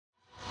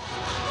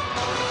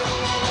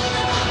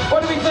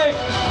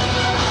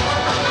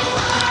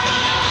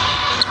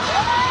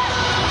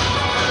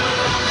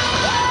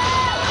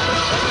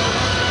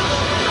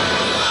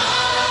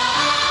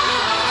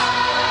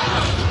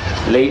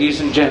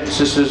Ladies and gents,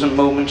 this is a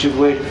moment you've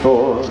waited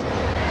for.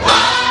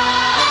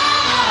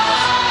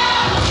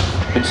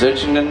 Been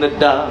searching in the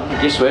dark,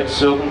 your sweat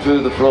soaking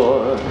through the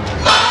floor.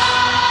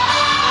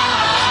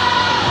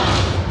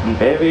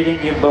 Buried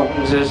in your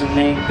bones there's an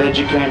ache that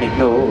you can't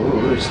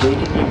ignore. It's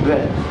taking your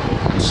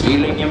breath,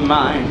 stealing your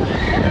mind,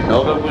 and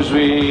all that was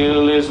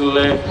real is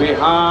left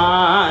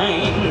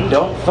behind.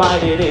 Don't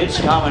fight it, it's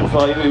coming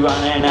for you,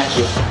 running at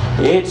you.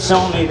 It's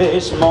only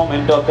this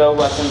moment, don't go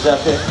what comes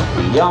after.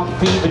 The young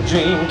fever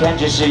dream, can't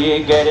you see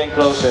it getting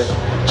closer?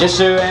 Just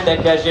surrender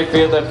cause you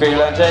feel the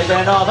feeling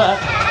taking over.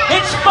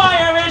 It's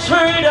fire, it's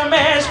freedom,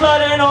 it's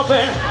flooding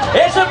open.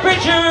 It's a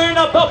picture in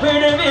a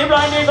puppet of your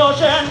blinding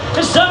ocean.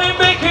 There's something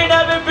breaking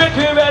every brick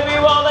of every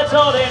wall that's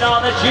holding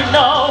on that you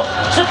know.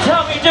 So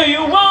tell me, do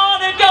you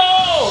wanna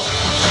go?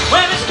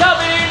 When it's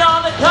coming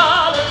on the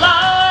colored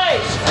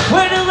lights,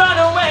 when the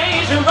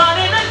runaways are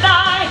running at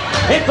night,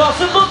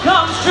 impossible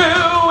comes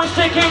true, it's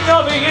taking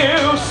over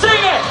you. Sing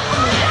it!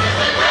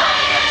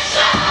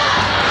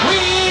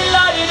 We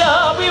light it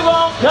up, we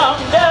won't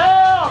come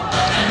down.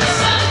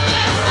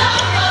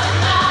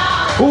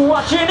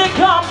 Watching it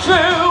come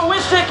true,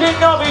 it's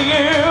taking over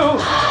you.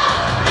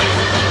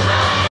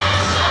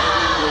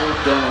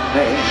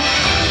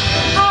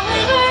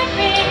 However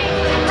big,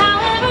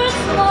 however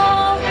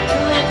small,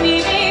 let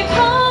me be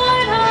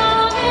part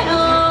of it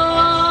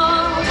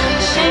all.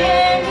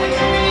 Share your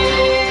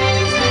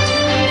dreams with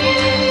me.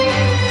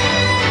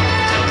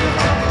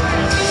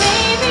 We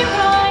may be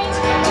right,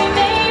 we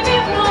may be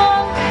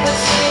wrong, but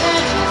say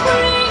that you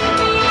bring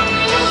me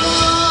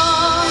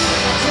along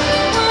to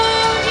the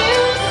world you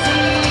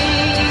see.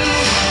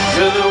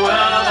 To the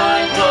world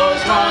I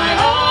close my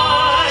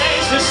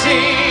eyes to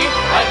see.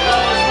 I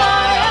close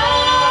my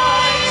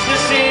eyes to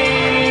see.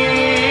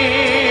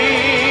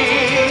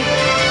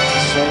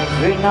 So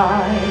every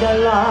night I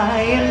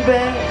lie in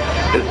bed,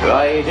 the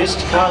brightest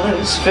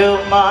colors fill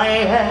my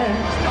head.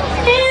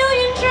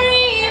 Million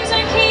dreams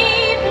are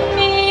keeping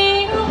me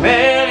awake.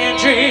 Million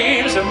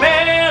dreams, a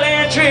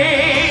million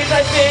dreams.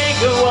 I think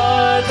of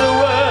what the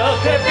world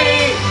could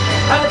be.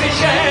 A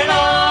vision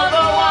of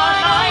the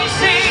one I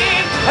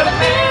see. A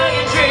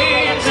million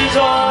dreams is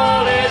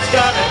all it's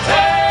gonna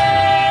take.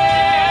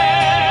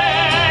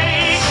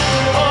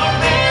 Oh, a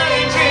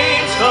million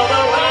dreams for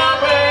the world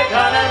we're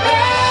gonna make.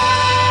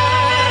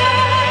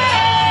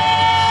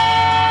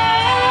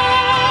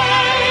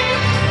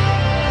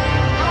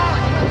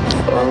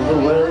 For the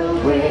world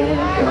we're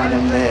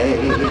gonna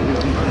make.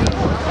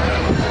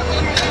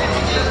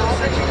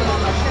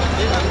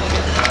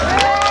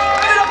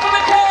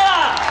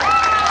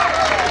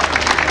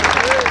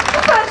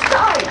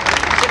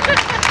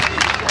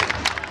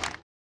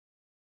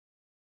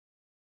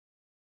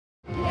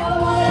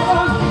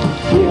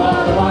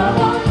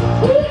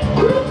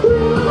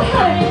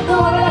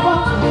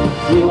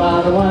 You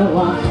are the one I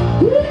want.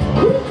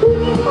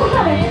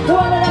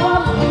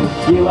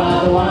 You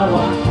are the one I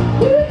want.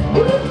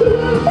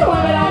 The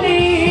one that I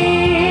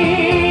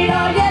need.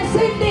 Oh yes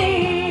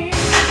indeed.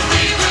 And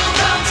we will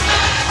come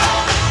back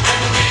home.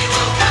 And we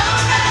will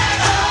come back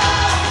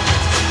home.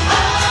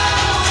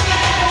 Oh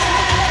yeah.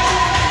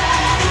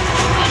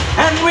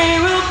 And we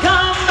will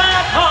come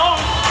back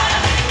home.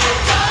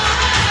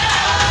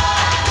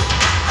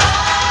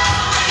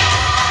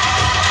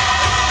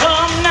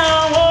 Come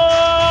now on.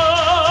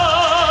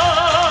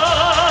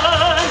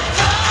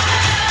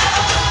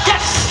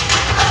 Yes.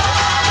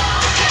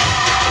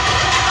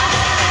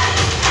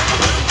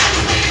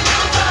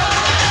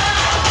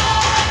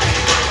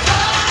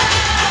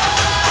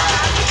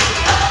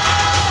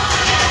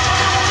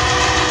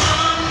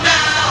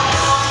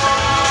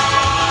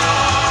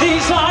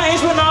 These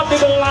eyes will not be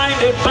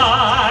blinded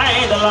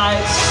by the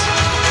lights.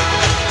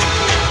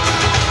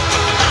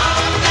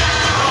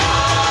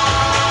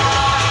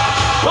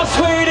 Let's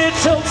wait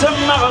until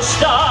tomorrow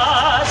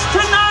starts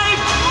tonight.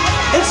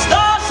 It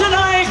starts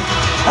tonight.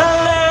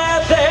 And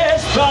let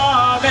this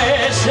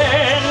promise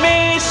in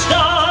me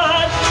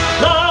start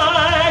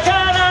like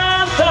an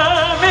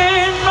anthem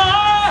in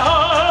my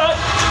heart.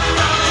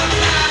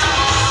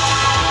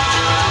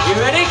 You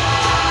ready?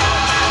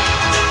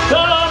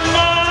 Come on, come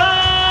on.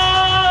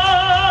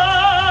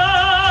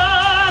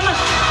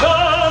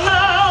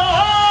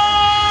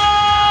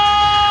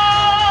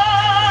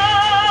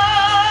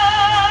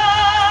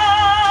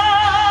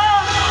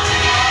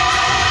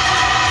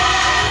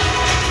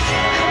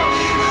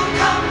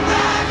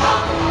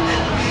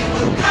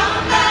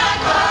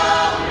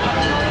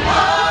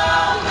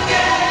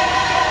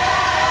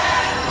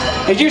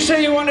 Did you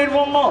say you wanted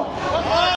one more?